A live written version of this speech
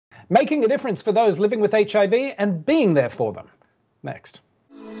making a difference for those living with HIV and being there for them. Next.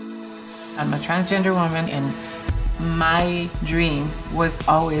 I'm a transgender woman, and my dream was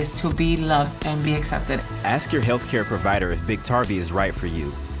always to be loved and be accepted. Ask your healthcare provider if Biktarvy is right for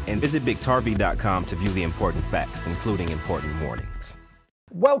you, and visit Biktarvy.com to view the important facts, including important warnings.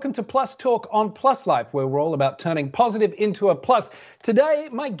 Welcome to Plus Talk on Plus Life, where we're all about turning positive into a plus. Today,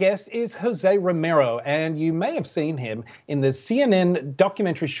 my guest is José Romero, and you may have seen him in the CNN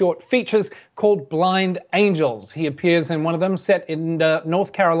documentary short features called Blind Angels. He appears in one of them set in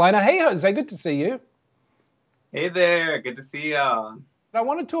North Carolina. Hey, José, good to see you. Hey there, good to see y'all. I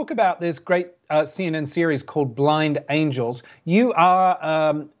want to talk about this great CNN series called Blind Angels. You are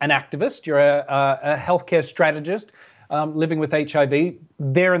an activist, you're a healthcare strategist. Living with HIV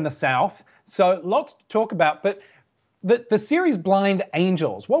there in the South. So lots to talk about, but the series Blind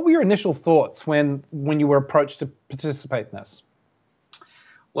Angels, what were your initial thoughts when you were approached to participate in this?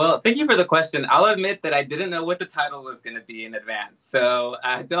 Well, thank you for the question. I'll admit that I didn't know what the title was going to be in advance, so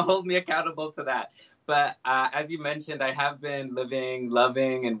don't hold me accountable to that. But as you mentioned, I have been living,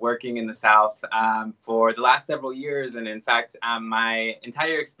 loving, and working in the South for the last several years. And in fact, my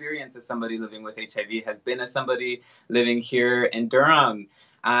entire experience as somebody living with HIV has been as somebody living here in Durham.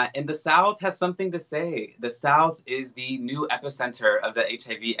 And the South has something to say. The South is the new epicenter of the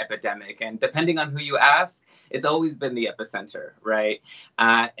HIV epidemic. And depending on who you ask, it's always been the epicenter, right?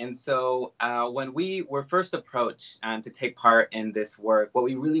 And so when we were first approached to take part in this work, what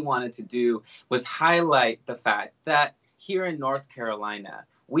we really wanted to do was highlight the fact that here in North Carolina,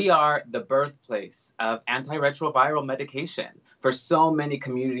 we are the birthplace of antiretroviral medication for so many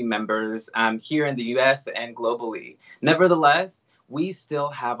community members here in the US and globally. Nevertheless, we still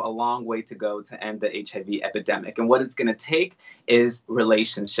have a long way to go to end the HIV epidemic. And what it's going to take is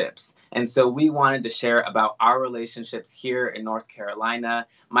relationships. And so we wanted to share about our relationships here in North Carolina,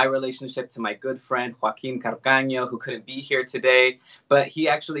 my relationship to my good friend, Joaquin Carcaño, who couldn't be here today, but he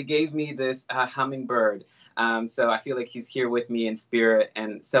actually gave me this hummingbird. So I feel like he's here with me in spirit.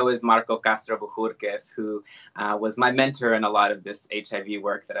 And so is Marco Castro Bujurques, who was my mentor in a lot of this HIV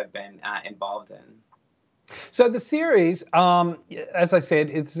work that I've been involved in. So the series, as I said,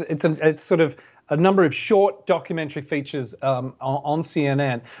 it's sort of a number of short documentary features on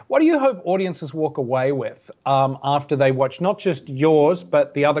CNN. What do you hope audiences walk away with after they watch not just yours,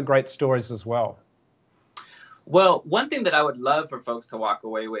 but the other great stories as well? Well, one thing that I would love for folks to walk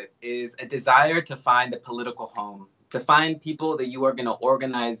away with is a desire to find a political home, to find people that you are going to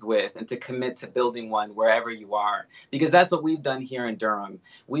organize with and to commit to building one wherever you are. Because that's what we've done here in Durham.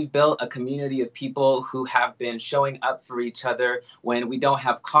 We've built a community of people who have been showing up for each other when we don't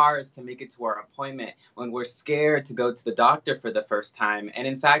have cars to make it to our appointment, when we're scared to go to the doctor for the first time. And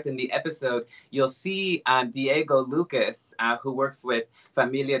in fact, in the episode, you'll see Diego Lucas, who works with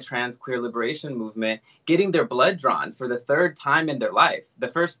Familia Trans Queer Liberation Movement, getting their blood drawn for the third time in their life. The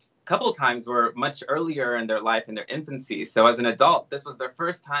first couple times were much earlier in their life, in their infancy. So as an adult, this was their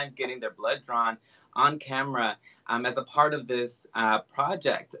first time getting their blood drawn on camera as a part of this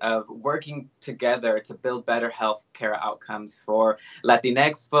project of working together to build better healthcare outcomes for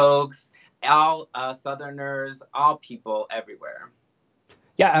Latinx folks, all Southerners, all people everywhere.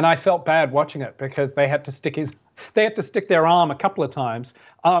 Yeah, and I felt bad watching it because they had to stick their arm a couple of times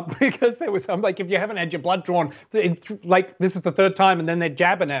because I'm like, if you haven't had your blood drawn, like this is the third time, and then they're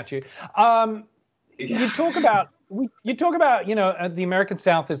jabbing at you. You talk about the American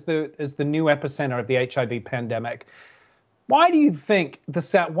South is the new epicenter of the HIV pandemic. Why do you think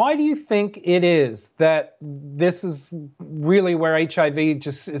Why do you think it is that this is really where HIV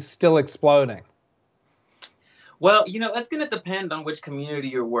just is still exploding? Well, that's going to depend on which community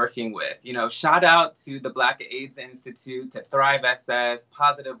you're working with. Shout out to the Black AIDS Institute, to Thrive SS,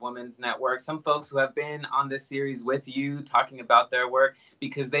 Positive Women's Network, some folks who have been on this series with you talking about their work,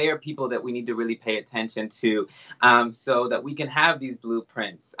 because they are people that we need to really pay attention to so that we can have these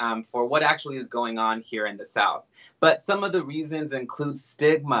blueprints for what actually is going on here in the South. But some of the reasons include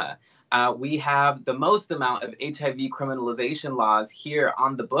stigma. We have the most amount of HIV criminalization laws here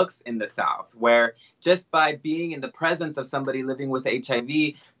on the books in the South, where just by being in the presence of somebody living with HIV,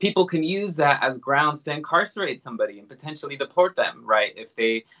 people can use that as grounds to incarcerate somebody and potentially deport them, right, if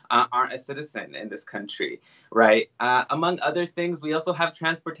they aren't a citizen in this country, right? Among other things, we also have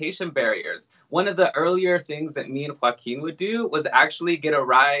transportation barriers. One of the earlier things that me and Joaquin would do was actually get a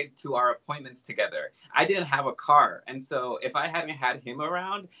ride to our appointments together. I didn't have a car, and so if I hadn't had him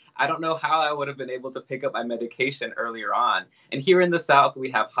around, I don't don't know how I would have been able to pick up my medication earlier on. And here in the South,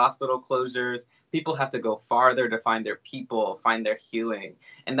 we have hospital closures. People have to go farther to find their people, find their healing.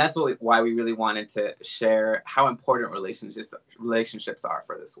 And that's why we really wanted to share how important relationships are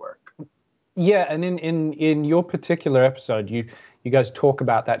for this work. Yeah, and in your particular episode, you guys talk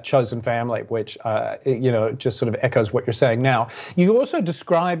about that chosen family, which just sort of echoes what you're saying now. You also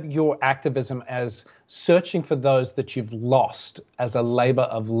describe your activism as searching for those that you've lost as a labor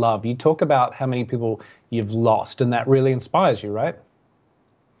of love. You talk about how many people you've lost, and that really inspires you, right?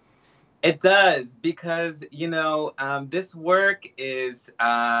 It does, because, this work is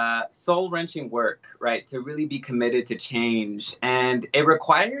soul-wrenching work, right? To really be committed to change. And it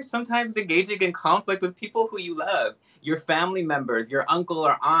requires sometimes engaging in conflict with people who you love, your family members, your uncle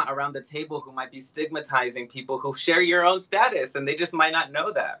or aunt around the table who might be stigmatizing people who share your own status, and they just might not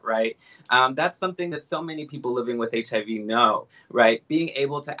know that, right? That's something that so many people living with HIV know, right? Being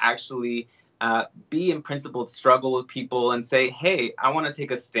able to actually be in principled struggle with people and say, hey, I want to take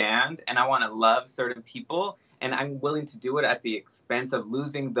a stand and I want to love certain people, and I'm willing to do it at the expense of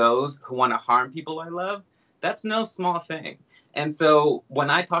losing those who want to harm people I love. That's no small thing. And so when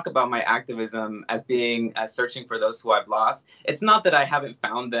I talk about my activism as being searching for those who I've lost, it's not that I haven't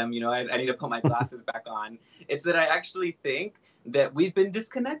found them. I need to put my glasses back on. It's that I actually think that we've been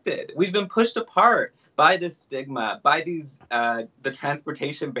disconnected. We've been pushed apart by this stigma, by these the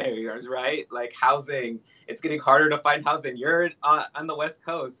transportation barriers, right? Like housing. It's getting harder to find housing. You're on the West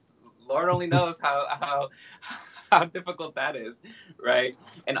Coast. Lord only knows how difficult that is, right?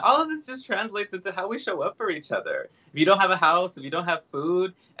 And all of this just translates into how we show up for each other. If you don't have a house, if you don't have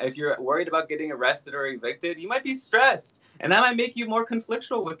food, if you're worried about getting arrested or evicted, you might be stressed. And that might make you more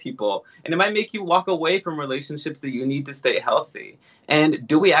conflictual with people. And it might make you walk away from relationships that you need to stay healthy. And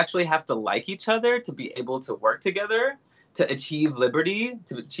do we actually have to like each other to be able to work together, to achieve liberty,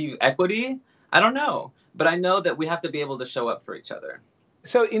 to achieve equity? I don't know. But I know that we have to be able to show up for each other.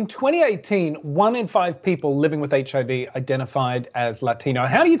 So in 2018, 1 in 5 people living with HIV identified as Latino.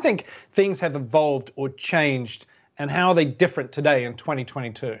 How do you think things have evolved or changed, and how are they different today in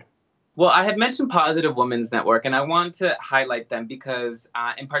 2022? Well, I had mentioned Positive Women's Network, and I want to highlight them because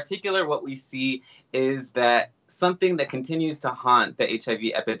in particular, what we see is that something that continues to haunt the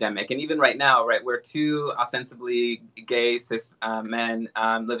HIV epidemic. And even right now, right, we're two ostensibly gay cis men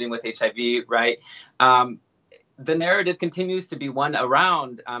living with HIV, right? The narrative continues to be one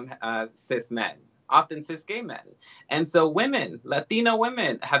around cis men, often cis gay men. And so women, Latino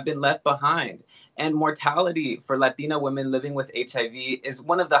women, have been left behind. And mortality for Latino women living with HIV is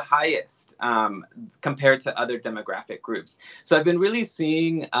one of the highest compared to other demographic groups. So I've been really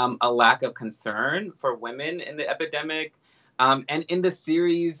seeing a lack of concern for women in the epidemic. And in the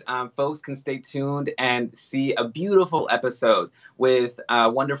series, folks can stay tuned and see a beautiful episode with a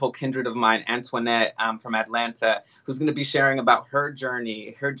wonderful kindred of mine, Antoinette from Atlanta, who's going to be sharing about her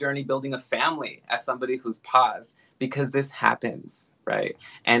journey building a family as somebody who's paused, because this happens, right?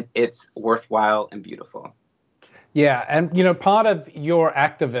 And it's worthwhile and beautiful. Yeah, and part of your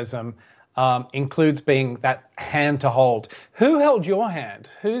activism includes being that hand to hold. Who held your hand?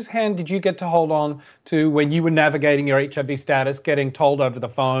 Whose hand did you get to hold on to when you were navigating your HIV status, getting told over the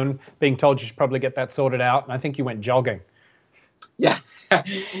phone, being told you should probably get that sorted out? And I think you went jogging. Yeah,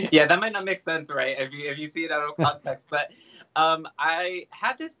 yeah, that might not make sense, right? If you see it out of context. But I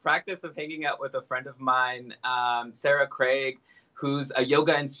had this practice of hanging out with a friend of mine, Sarah Craig, who's a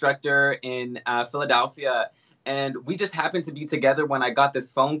yoga instructor in Philadelphia. And we just happened to be together when I got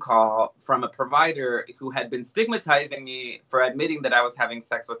this phone call from a provider who had been stigmatizing me for admitting that I was having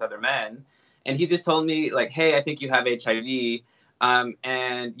sex with other men. And he just told me, like, hey, I think you have HIV,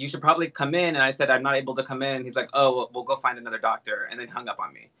 and you should probably come in. And I said, I'm not able to come in. And he's like, oh, well, we'll go find another doctor, and then hung up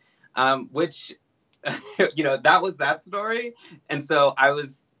on me, which, that was that story. And so I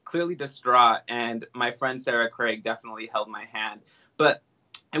was clearly distraught. And my friend Sarah Craig definitely held my hand. But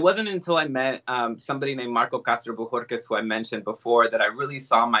it wasn't until I met somebody named Marco Castro Bujorquez, who I mentioned before, that I really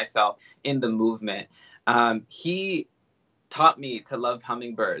saw myself in the movement. He taught me to love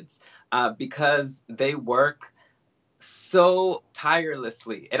hummingbirds because they work so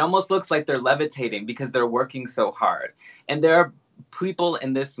tirelessly. It almost looks like they're levitating because they're working so hard. And there are people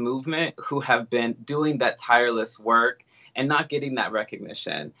in this movement who have been doing that tireless work and not getting that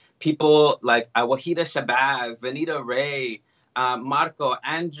recognition. People like Wahida Shabazz, Vanita Ray, Marco,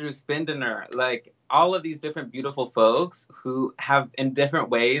 Andrew Spindener, like all of these different beautiful folks who have in different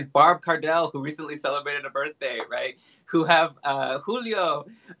ways, Barb Cardell, who recently celebrated a birthday, right? who have Julio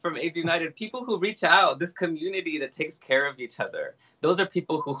from AIDS United, people who reach out, this community that takes care of each other. Those are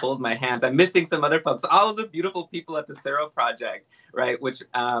people who hold my hands. I'm missing some other folks. All of the beautiful people at the Cero Project, right? Which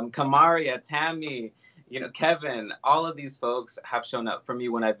Kamaria, Tammy, Kevin, all of these folks have shown up for me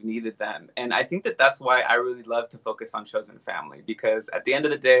when I've needed them. And I think that that's why I really love to focus on chosen family, because at the end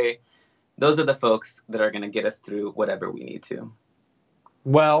of the day, those are the folks that are going to get us through whatever we need to.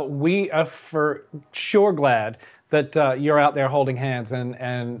 Well, we are for sure glad that you're out there holding hands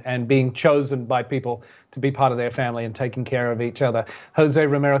and being chosen by people to be part of their family and taking care of each other. Jose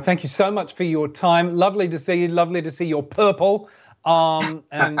Romero, thank you so much for your time. Lovely to see you. Lovely to see your purple. And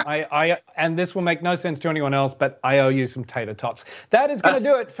and this will make no sense to anyone else, but I owe you some tater tots. That is going to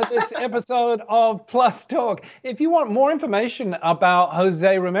do it for this episode of Plus Talk. If you want more information about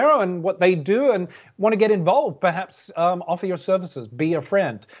Jose Romero and what they do and want to get involved, perhaps offer your services, be a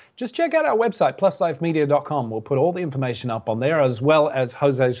friend, just check out our website, pluslifemedia.com. We'll put all the information up on there, as well as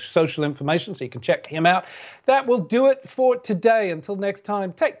Jose's social information, so you can check him out. That will do it for today. Until next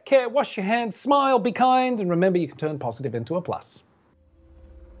time, take care, wash your hands, smile, be kind, and remember, you can turn positive into a plus.